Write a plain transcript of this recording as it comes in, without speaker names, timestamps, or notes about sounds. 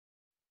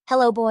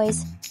Hello,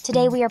 boys.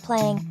 Today we are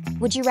playing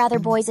Would You Rather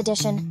Boys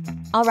Edition.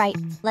 Alright,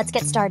 let's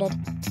get started.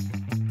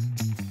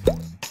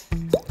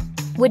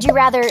 Would you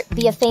rather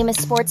be a famous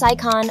sports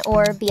icon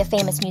or be a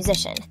famous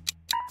musician?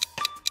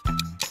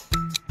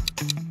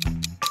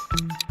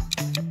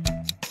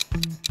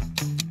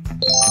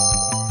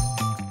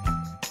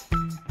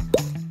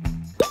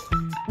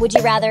 Would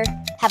you rather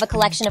have a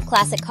collection of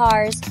classic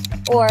cars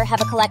or have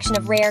a collection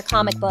of rare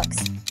comic books?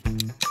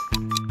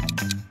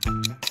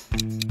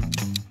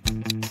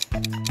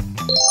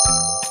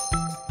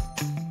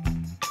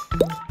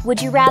 Would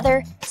you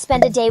rather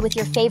spend a day with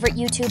your favorite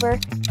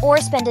YouTuber or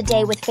spend a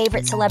day with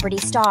favorite celebrity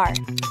star?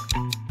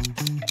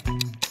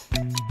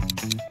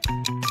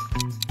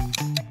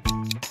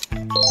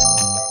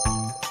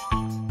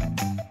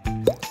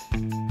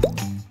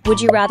 Would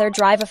you rather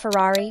drive a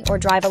Ferrari or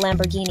drive a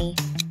Lamborghini?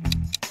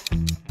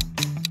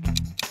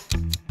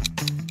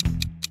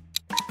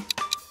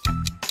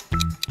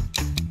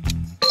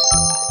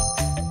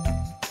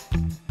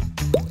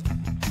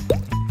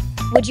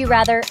 Would you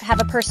rather have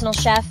a personal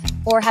chef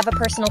or have a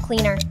personal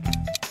cleaner?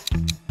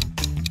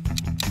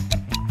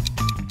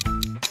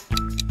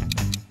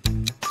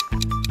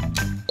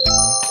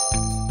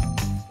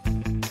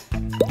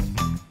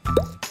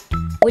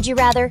 Would you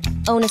rather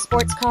own a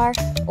sports car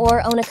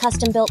or own a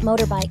custom-built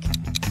motorbike?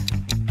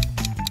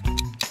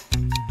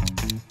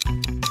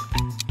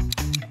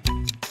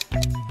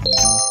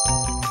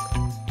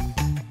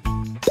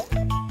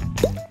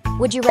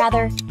 Would you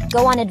rather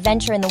go on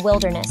adventure in the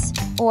wilderness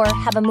or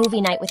have a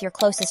movie night with your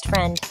closest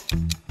friend?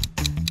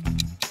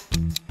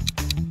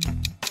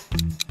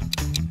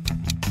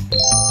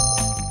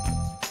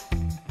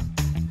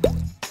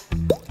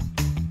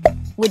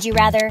 Would you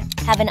rather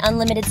have an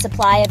unlimited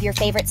supply of your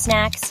favorite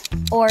snacks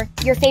or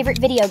your favorite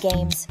video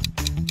games?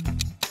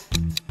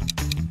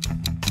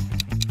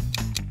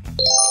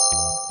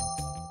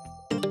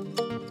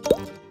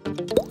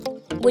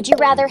 Would you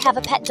rather have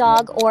a pet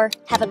dog or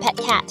have a pet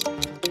cat?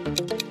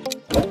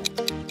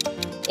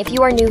 If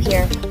you are new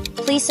here,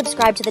 please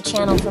subscribe to the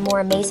channel for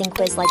more amazing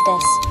quiz like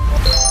this.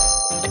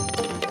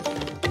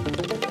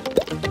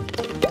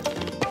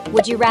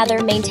 Would you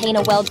rather maintain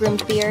a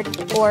well-groomed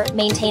beard or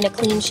maintain a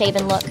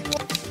clean-shaven look?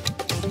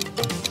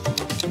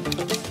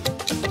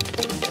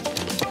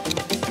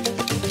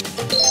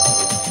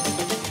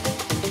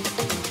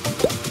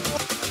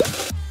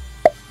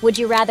 Would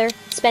you rather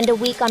spend a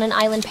week on an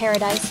island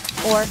paradise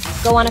or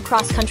go on a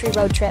cross-country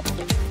road trip?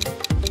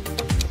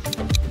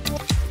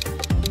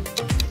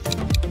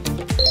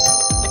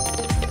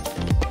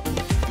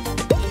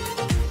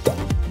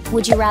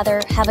 Would you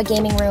rather have a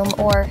gaming room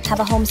or have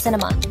a home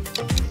cinema?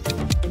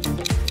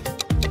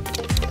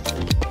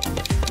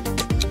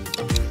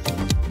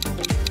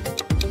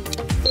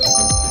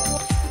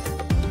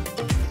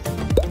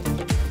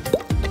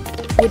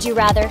 Would you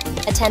rather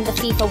attend the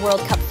FIFA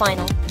World Cup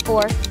final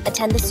or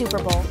attend the Super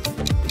Bowl?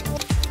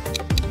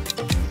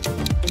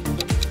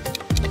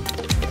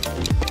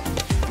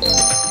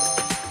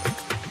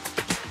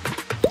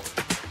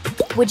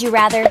 Would you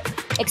rather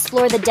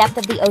explore the depth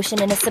of the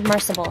ocean in a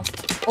submersible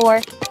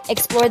or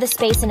explore the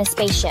space in a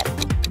spaceship?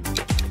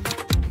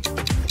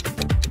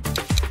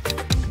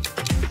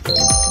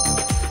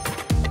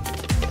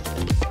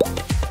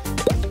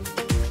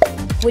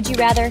 Would you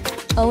rather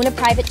own a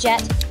private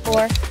jet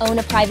or own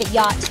a private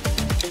yacht?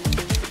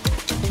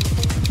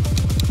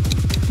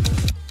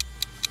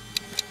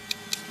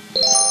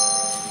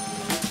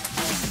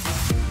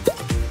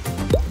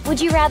 Would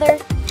you rather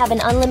have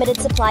an unlimited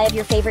supply of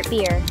your favorite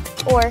beer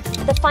or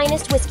the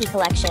finest whiskey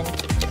collection?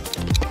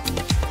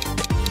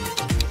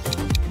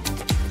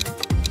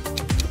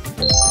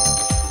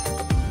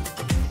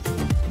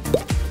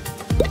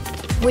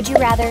 Would you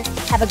rather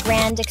have a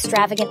grand,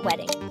 extravagant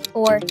wedding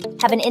or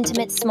have an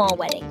intimate, small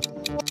wedding?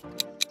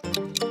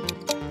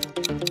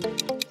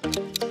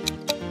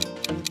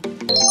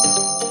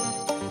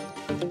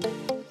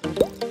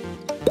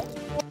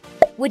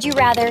 Would you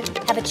rather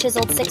have a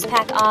chiseled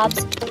six-pack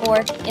abs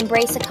or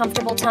embrace a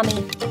comfortable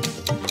tummy?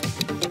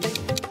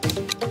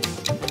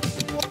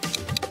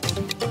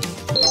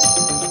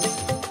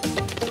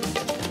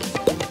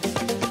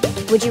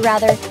 Would you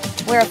rather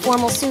wear a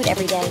formal suit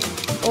every day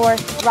or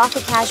rock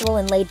a casual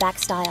and laid-back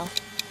style?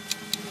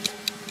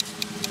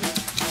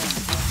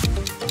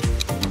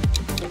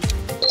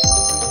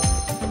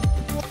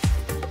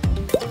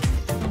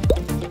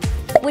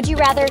 Would you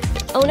rather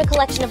own a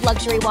collection of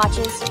luxury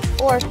watches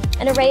or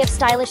an array of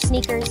stylish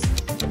sneakers?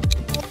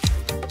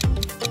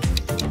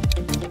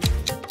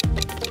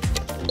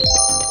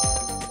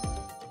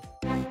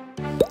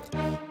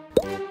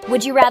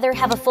 Would you rather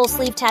have a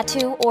full-sleeve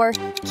tattoo or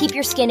keep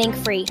your skin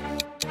ink-free?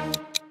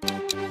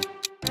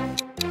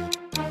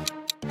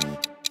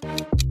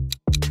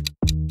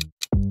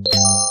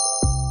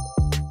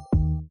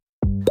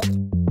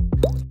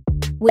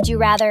 Would you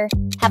rather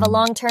have a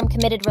long-term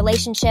committed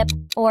relationship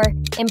or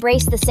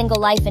embrace the single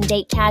life and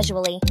date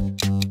casually?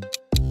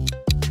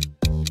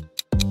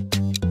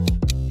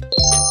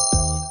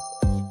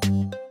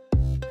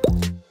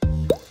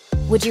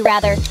 Would you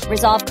rather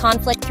resolve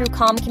conflict through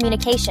calm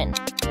communication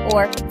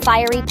or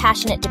fiery,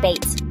 passionate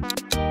debates?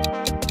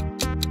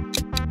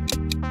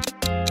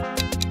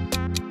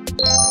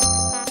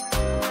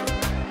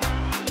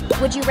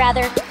 Would you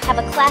rather have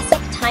a classic,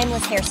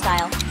 timeless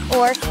hairstyle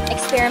or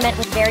experiment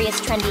with various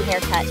trendy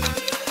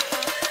haircuts?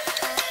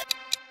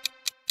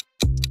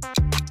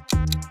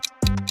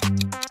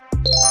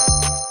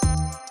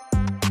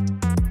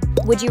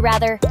 Would you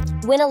rather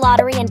win a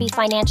lottery and be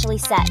financially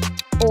set,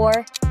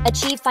 or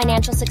achieve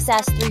financial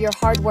success through your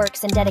hard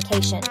works and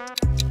dedication?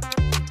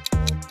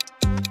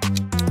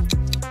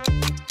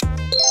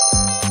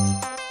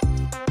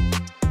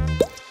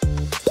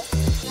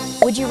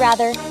 Would you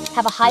rather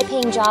have a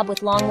high-paying job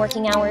with long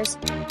working hours,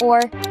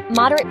 or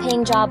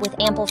moderate-paying job with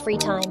ample free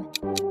time?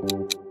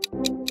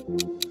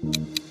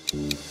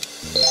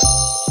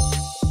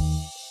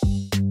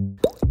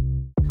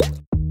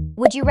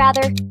 Would you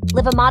rather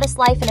live a modest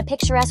life in a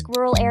picturesque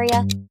rural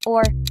area,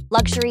 or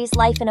luxurious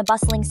life in a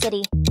bustling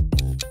city?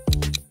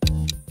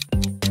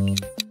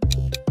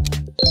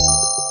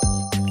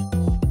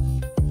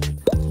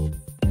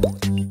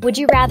 Would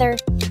you rather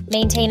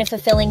maintain a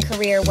fulfilling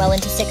career well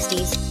into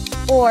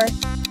 60s, or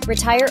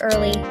retire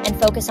early and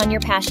focus on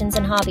your passions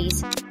and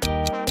hobbies?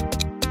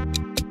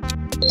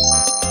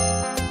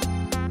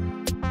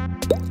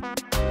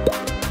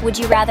 Would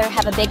you rather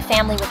have a big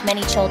family with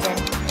many children,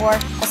 or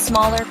a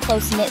smaller,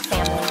 close-knit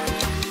family?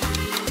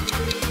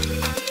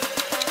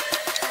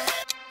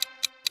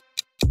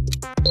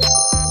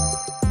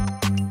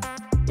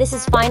 This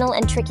is final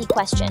and tricky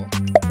question.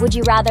 Would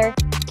you rather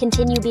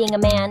continue being a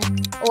man,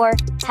 or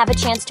have a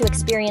chance to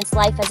experience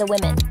life as a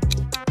woman?